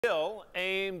Bill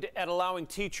aimed at allowing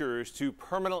teachers to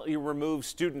permanently remove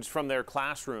students from their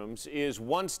classrooms is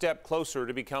one step closer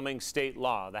to becoming state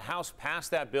law. The House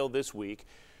passed that bill this week.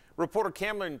 Reporter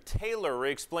Cameron Taylor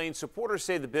explains supporters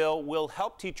say the bill will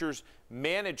help teachers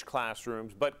manage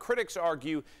classrooms, but critics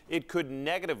argue it could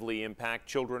negatively impact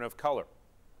children of color.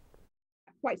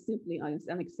 Quite simply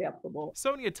unacceptable.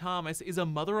 Sonia Thomas is a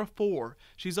mother of 4.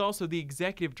 She's also the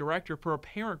executive director for a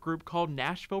parent group called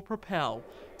Nashville Propel.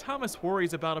 Thomas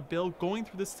worries about a bill going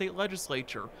through the state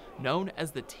legislature known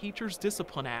as the Teachers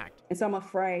Discipline Act. And so I'm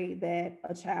afraid that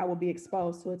a child will be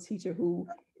exposed to a teacher who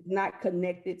is not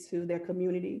connected to their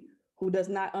community, who does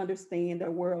not understand their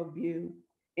worldview,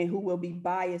 and who will be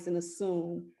biased and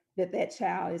assume that that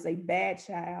child is a bad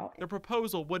child. The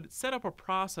proposal would set up a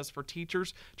process for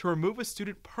teachers to remove a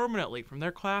student permanently from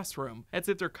their classroom, as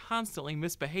if they're constantly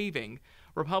misbehaving.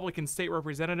 Republican State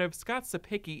Representative Scott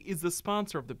Cepicky is the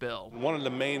sponsor of the bill. One of the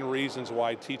main reasons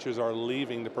why teachers are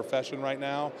leaving the profession right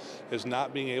now is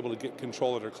not being able to get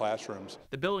control of their classrooms.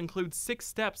 The bill includes 6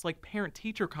 steps like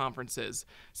parent-teacher conferences.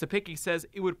 Cepicky says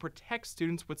it would protect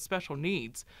students with special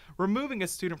needs. Removing a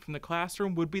student from the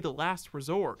classroom would be the last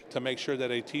resort. To make sure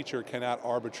that a teacher cannot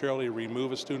arbitrarily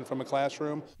remove a student from a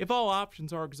classroom. If all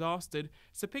options are exhausted,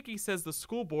 Cepicky says the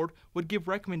school board would give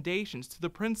recommendations to the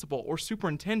principal or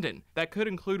superintendent that could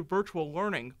include virtual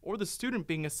learning or the student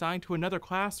being assigned to another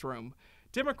classroom.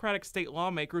 Democratic state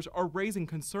lawmakers are raising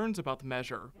concerns about the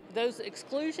measure. Those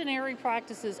exclusionary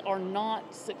practices are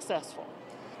not successful.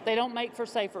 They don't make for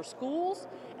safer schools,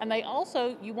 and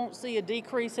you won't see a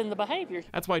decrease in the behavior.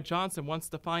 That's why Johnson wants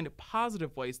to find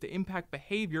positive ways to impact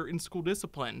behavior in school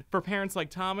discipline. For parents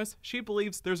like Thomas, she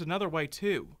believes there's another way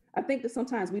too. I think that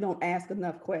sometimes we don't ask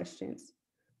enough questions.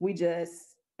 We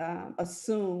just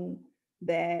assume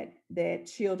that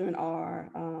children are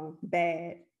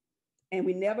bad, and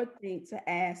we never think to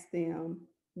ask them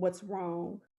what's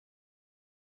wrong.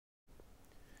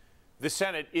 The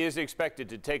Senate is expected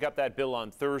to take up that bill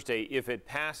on Thursday. If it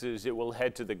passes, it will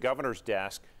head to the governor's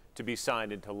desk to be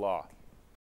signed into law.